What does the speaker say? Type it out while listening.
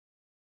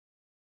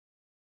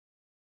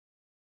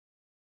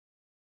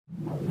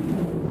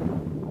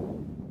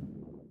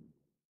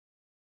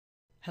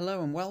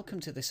Hello and welcome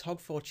to this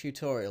HOG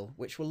tutorial,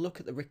 which will look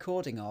at the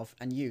recording of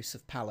and use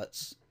of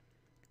palettes.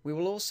 We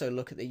will also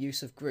look at the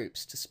use of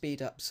groups to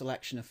speed up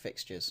selection of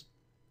fixtures.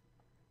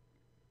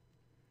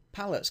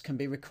 Palettes can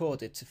be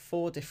recorded to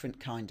 4 different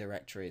kind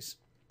directories: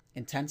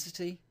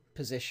 intensity,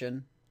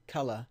 position,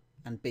 colour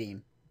and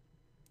beam.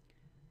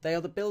 They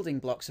are the building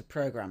blocks of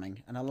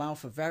programming and allow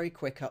for very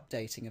quick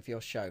updating of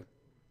your show.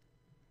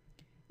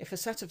 If a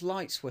set of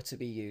lights were to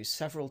be used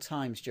several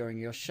times during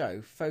your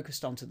show,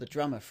 focused onto the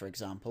drummer for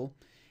example,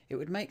 it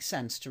would make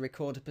sense to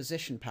record a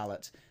position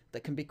palette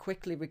that can be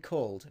quickly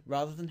recalled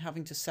rather than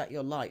having to set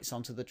your lights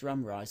onto the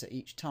drum riser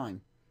each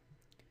time.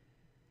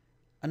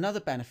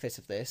 Another benefit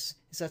of this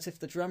is that if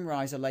the drum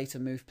riser later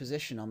moves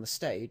position on the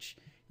stage,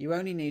 you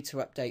only need to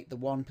update the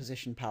one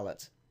position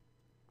palette.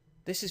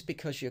 This is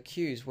because your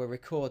cues were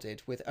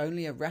recorded with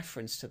only a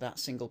reference to that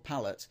single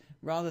palette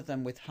rather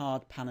than with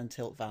hard pan and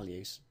tilt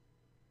values.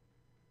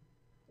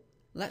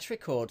 Let's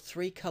record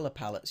 3 colour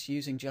palettes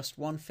using just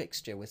one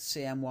fixture with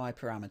CMY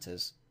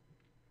parameters.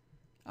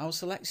 I will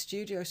select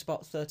Studio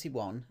Spot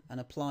 31 and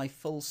apply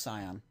full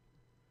cyan.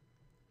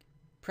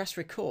 Press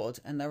record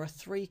and there are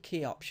 3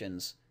 key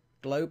options: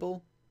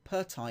 global,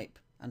 per type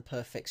and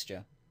per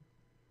fixture.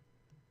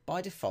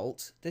 By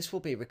default, this will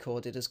be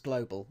recorded as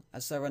global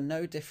as there are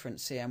no different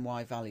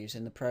CMY values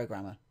in the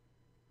programmer.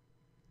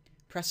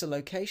 Press a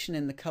location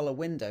in the colour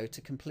window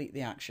to complete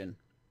the action.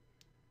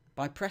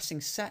 By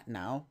pressing Set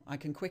now, I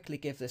can quickly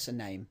give this a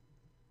name.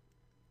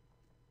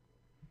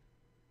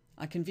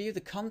 I can view the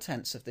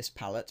contents of this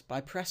palette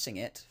by pressing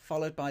it,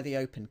 followed by the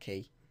Open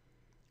key.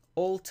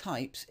 All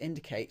types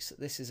indicates that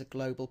this is a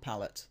global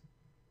palette.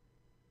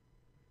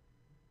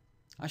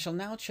 I shall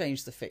now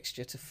change the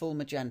fixture to full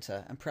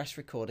magenta and press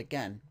record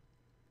again.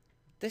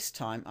 This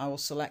time I will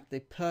select the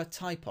Per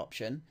Type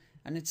option,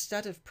 and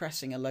instead of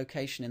pressing a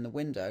location in the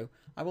window,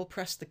 I will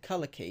press the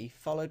colour key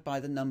followed by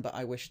the number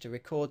I wish to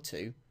record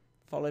to,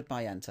 followed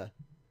by Enter.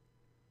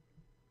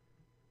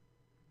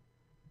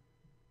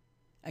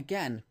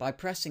 Again, by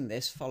pressing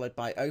this followed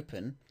by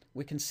Open,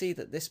 we can see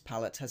that this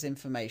palette has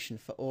information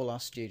for all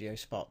our studio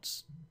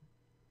spots.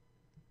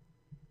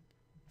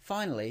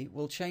 Finally,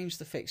 we'll change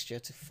the fixture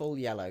to full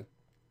yellow.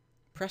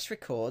 Press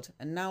record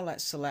and now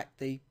let's select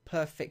the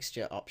Per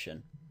Fixture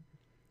option.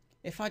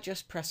 If I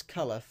just press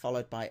Colour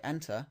followed by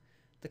Enter,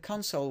 the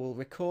console will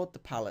record the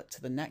palette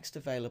to the next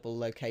available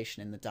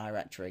location in the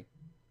directory.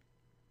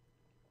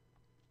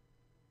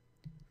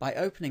 By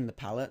opening the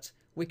palette,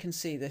 we can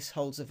see this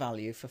holds a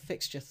value for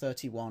fixture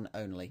 31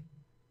 only.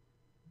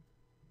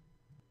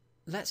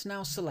 Let's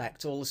now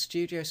select all the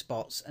studio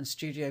spots and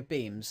studio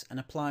beams and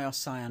apply our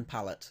cyan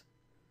palette.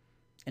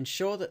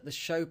 Ensure that the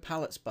Show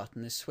Palettes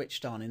button is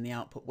switched on in the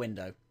output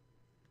window.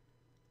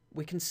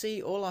 We can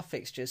see all our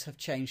fixtures have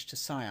changed to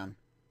cyan.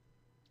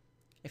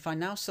 If I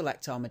now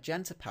select our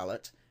magenta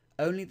palette,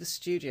 only the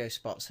studio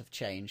spots have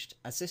changed,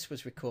 as this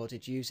was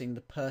recorded using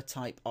the Per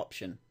Type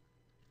option.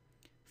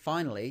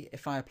 Finally,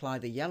 if I apply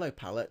the yellow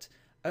palette,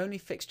 only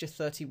fixture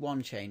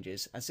 31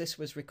 changes, as this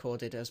was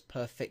recorded as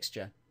per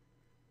fixture.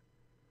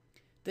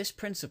 This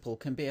principle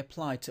can be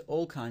applied to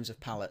all kinds of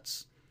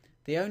palettes.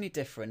 The only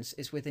difference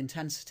is with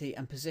intensity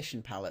and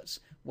position palettes,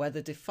 where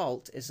the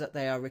default is that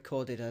they are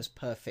recorded as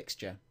per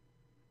fixture.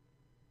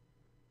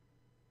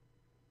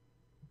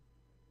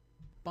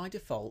 By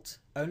default,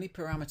 only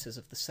parameters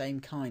of the same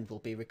kind will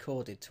be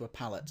recorded to a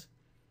palette.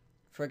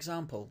 For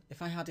example,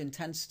 if I had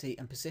intensity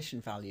and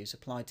position values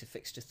applied to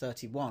fixture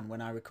 31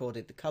 when I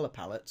recorded the colour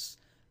palettes,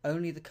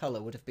 only the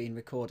colour would have been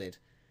recorded.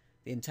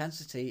 The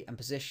intensity and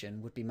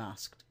position would be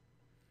masked.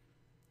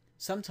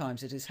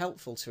 Sometimes it is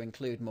helpful to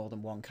include more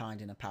than one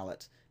kind in a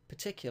palette,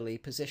 particularly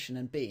position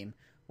and beam,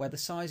 where the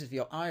size of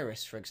your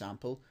iris, for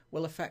example,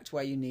 will affect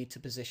where you need to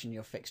position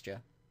your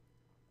fixture.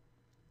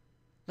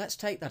 Let's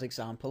take that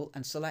example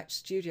and select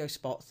Studio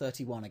Spot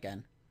 31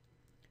 again.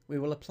 We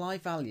will apply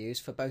values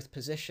for both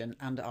position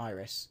and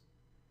iris.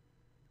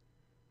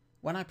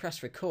 When I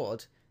press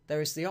record,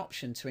 there is the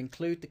option to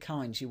include the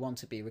kinds you want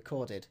to be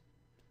recorded.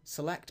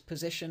 Select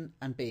position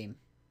and beam.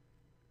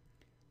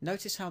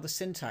 Notice how the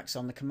syntax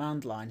on the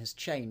command line has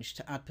changed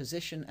to add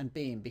position and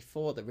beam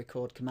before the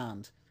record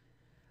command.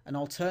 An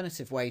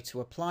alternative way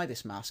to apply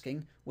this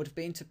masking would have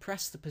been to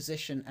press the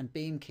position and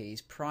beam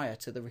keys prior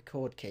to the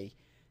record key,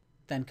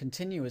 then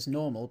continue as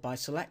normal by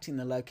selecting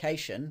the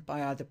location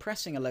by either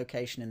pressing a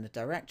location in the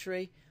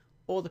directory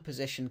or the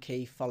position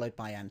key followed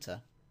by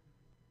Enter.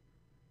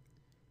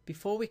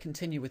 Before we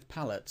continue with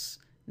palettes,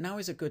 now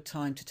is a good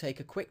time to take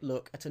a quick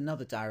look at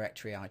another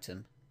directory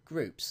item,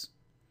 Groups.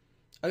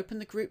 Open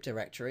the Group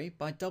directory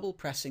by double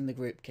pressing the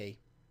Group key.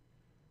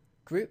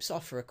 Groups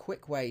offer a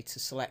quick way to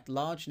select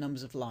large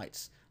numbers of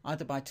lights,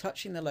 either by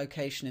touching the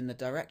location in the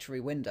directory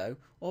window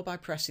or by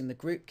pressing the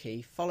Group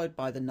key followed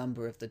by the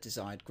number of the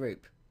desired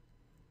group.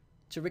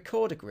 To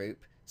record a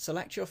group,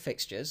 select your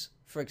fixtures,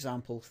 for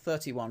example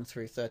 31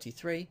 through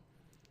 33,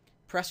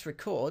 press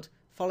Record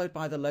followed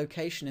by the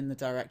location in the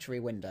directory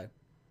window.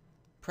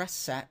 Press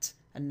Set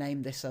and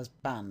name this as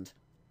Band.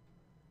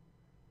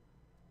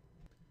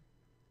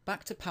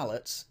 Back to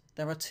palettes,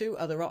 there are two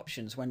other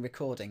options when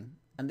recording,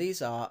 and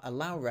these are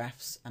Allow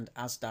Refs and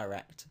As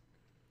Direct.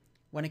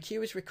 When a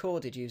queue is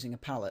recorded using a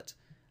palette,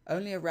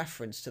 only a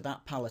reference to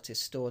that palette is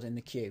stored in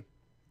the queue.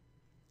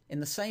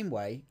 In the same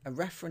way, a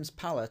reference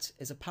palette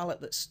is a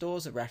palette that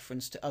stores a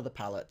reference to other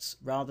palettes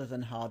rather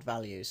than hard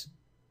values.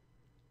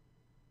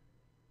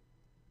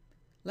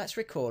 Let's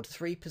record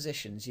 3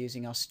 positions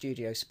using our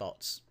studio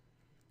spots.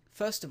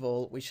 First of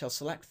all, we shall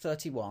select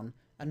 31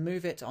 and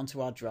move it onto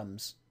our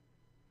drums.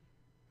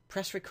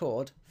 Press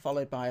record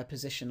followed by a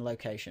position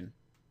location.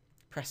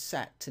 Press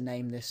set to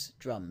name this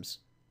drums.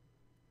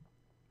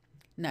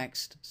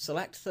 Next,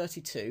 select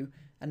 32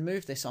 and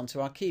move this onto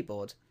our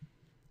keyboard.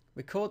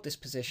 Record this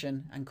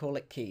position and call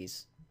it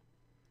keys.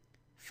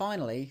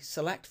 Finally,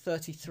 select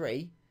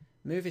 33,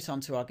 move it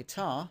onto our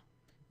guitar,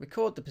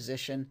 record the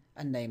position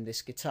and name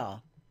this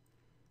guitar.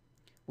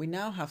 We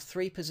now have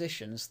 3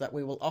 positions that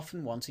we will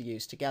often want to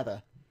use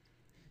together.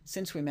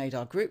 Since we made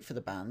our group for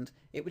the band,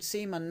 it would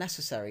seem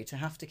unnecessary to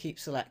have to keep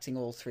selecting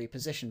all 3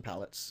 position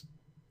palettes.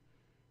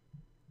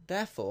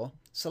 Therefore,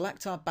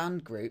 select our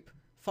band group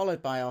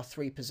followed by our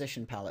 3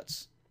 position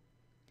palettes.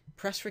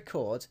 Press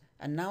record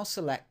and now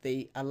select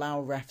the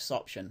Allow Refs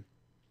option.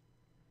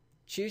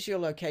 Choose your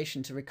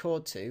location to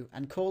record to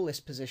and call this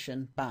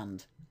position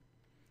Band.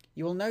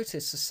 You will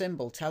notice a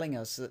symbol telling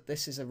us that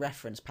this is a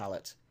reference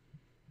palette.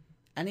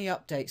 Any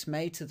updates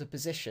made to the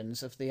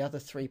positions of the other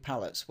 3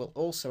 palettes will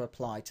also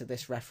apply to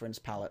this reference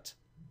palette.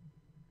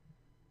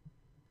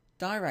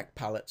 Direct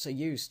palettes are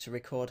used to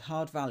record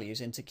hard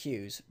values into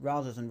queues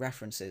rather than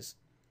references.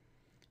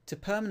 To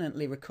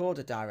permanently record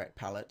a direct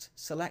palette,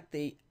 select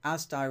the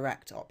As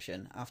Direct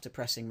option after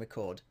pressing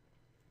record.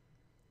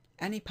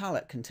 Any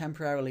palette can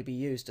temporarily be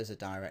used as a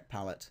direct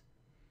palette.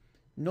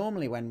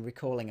 Normally when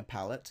recalling a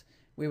palette,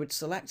 we would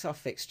select our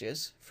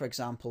fixtures, for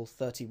example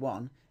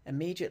 31,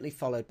 immediately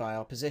followed by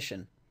our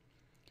position.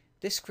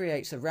 This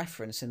creates a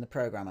reference in the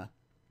programmer.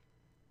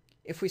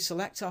 If we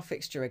select our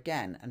fixture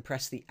again and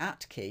press the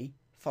 @ key,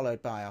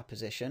 followed by our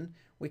position,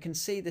 we can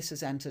see this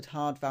has entered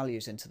hard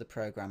values into the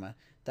programmer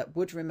that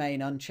would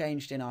remain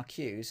unchanged in our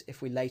queues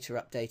if we later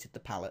updated the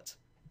palette.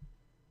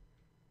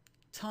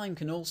 Time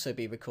can also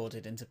be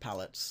recorded into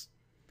palettes.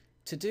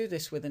 To do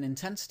this with an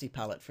intensity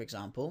palette, for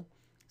example,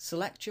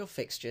 select your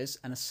fixtures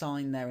and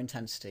assign their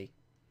intensity.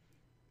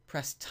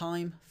 Press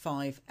Time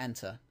 5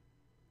 Enter.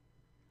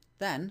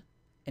 Then,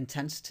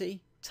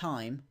 Intensity,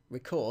 Time,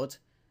 Record,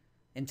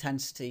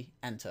 Intensity,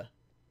 Enter.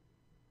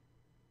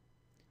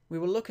 We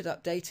will look at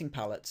updating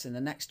palettes in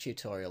the next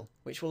tutorial,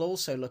 which will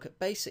also look at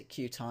basic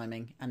queue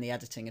timing and the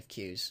editing of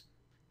queues.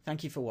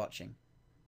 Thank you for watching.